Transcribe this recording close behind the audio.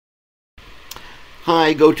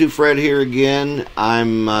Hi, Go-To Fred here again.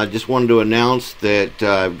 I'm just wanted to announce that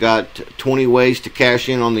I've got 20 ways to cash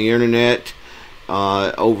in on the internet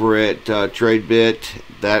over at TradeBit.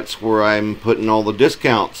 That's where I'm putting all the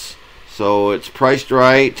discounts. So it's priced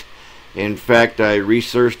right. In fact, I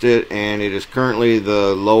researched it and it is currently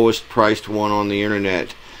the lowest priced one on the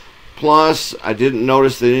internet. Plus, I didn't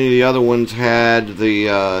notice that any of the other ones had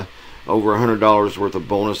the over $100 worth of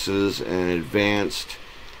bonuses and advanced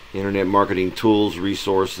internet marketing tools,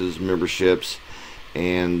 resources, memberships,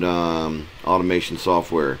 and automation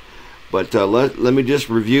software. But let me just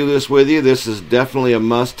review this with you. This is definitely a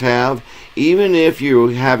must-have, even if you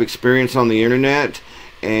have experience on the internet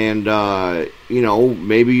and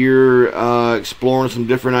maybe you're exploring some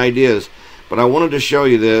different ideas. But I wanted to show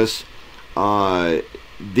you this.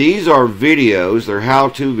 These are videos. They're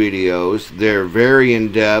how-to videos. They're very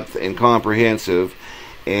in-depth and comprehensive.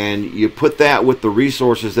 And you put that with the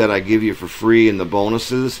resources that I give you for free and the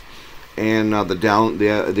bonuses and the other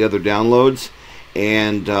downloads,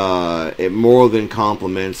 and it more than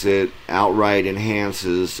complements it, outright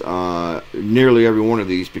enhances nearly every one of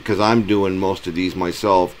these, because I'm doing most of these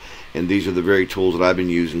myself, and these are the very tools that I've been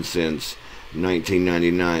using since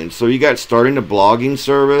 1999. So you got starting a blogging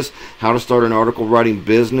service, how to start an article writing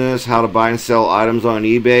business, how to buy and sell items on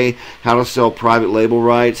eBay, how to sell private label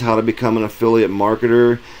rights, how to become an affiliate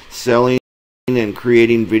marketer, selling and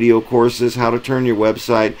creating video courses, how to turn your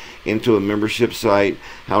website into a membership site,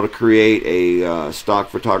 how to create a stock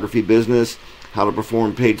photography business, how to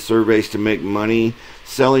perform paid surveys to make money,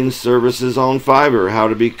 selling services on Fiverr, how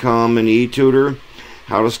to become an e-tutor,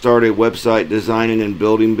 how to start a website designing and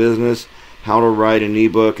building business, how to write an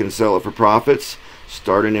ebook and sell it for profits,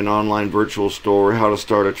 starting an online virtual store, how to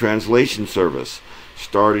start a translation service,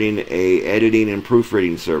 starting a editing and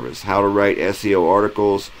proofreading service, how to write SEO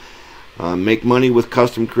articles, make money with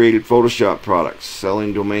custom created Photoshop products,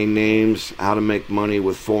 selling domain names, how to make money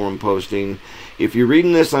with forum posting. If you're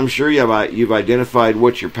reading this, I'm sure you've identified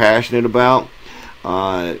what you're passionate about.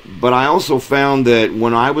 But I also found that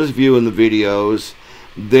when I was viewing the videos,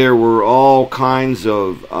 there were all kinds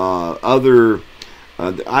of other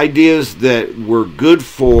ideas that were good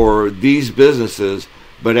for these businesses,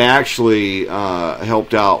 but actually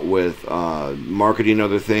helped out with marketing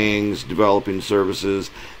other things, developing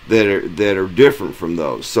services that are different from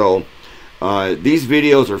those. So these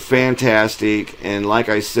videos are fantastic, and like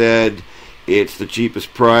I said, it's the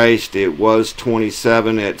cheapest priced. It was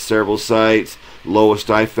 $27 at several sites.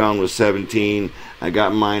 Lowest I found was $17. I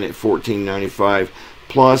got mine at $14.95.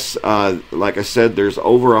 Plus, like I said, there's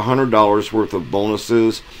over $100 worth of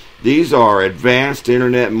bonuses. These are advanced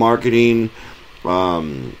internet marketing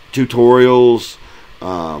tutorials,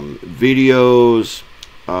 videos,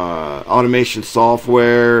 automation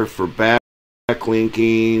software for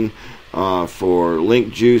backlinking, for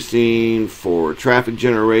link juicing, for traffic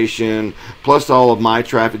generation, plus all of my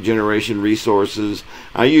traffic generation resources.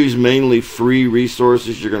 I use mainly free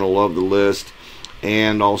resources. You're going to love the list.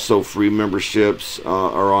 And also free memberships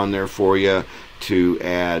are on there for you to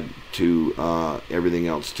add to everything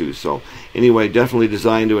else too. So anyway, definitely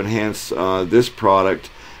designed to enhance this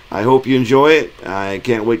product. I hope you enjoy it. I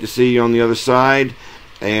can't wait to see you on the other side.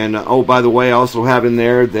 And oh, by the way, I also have in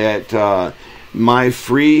there that my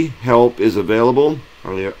free help is available.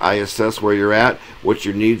 I assess where you're at, what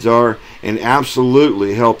your needs are, and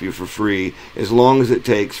absolutely help you for free as long as it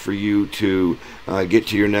takes for you to get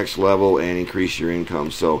to your next level and increase your income.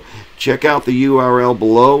 So check out the URL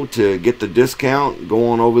below to get the discount. Go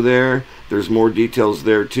on over there. There's more details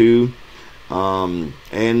there too. And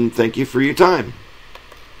thank you for your time.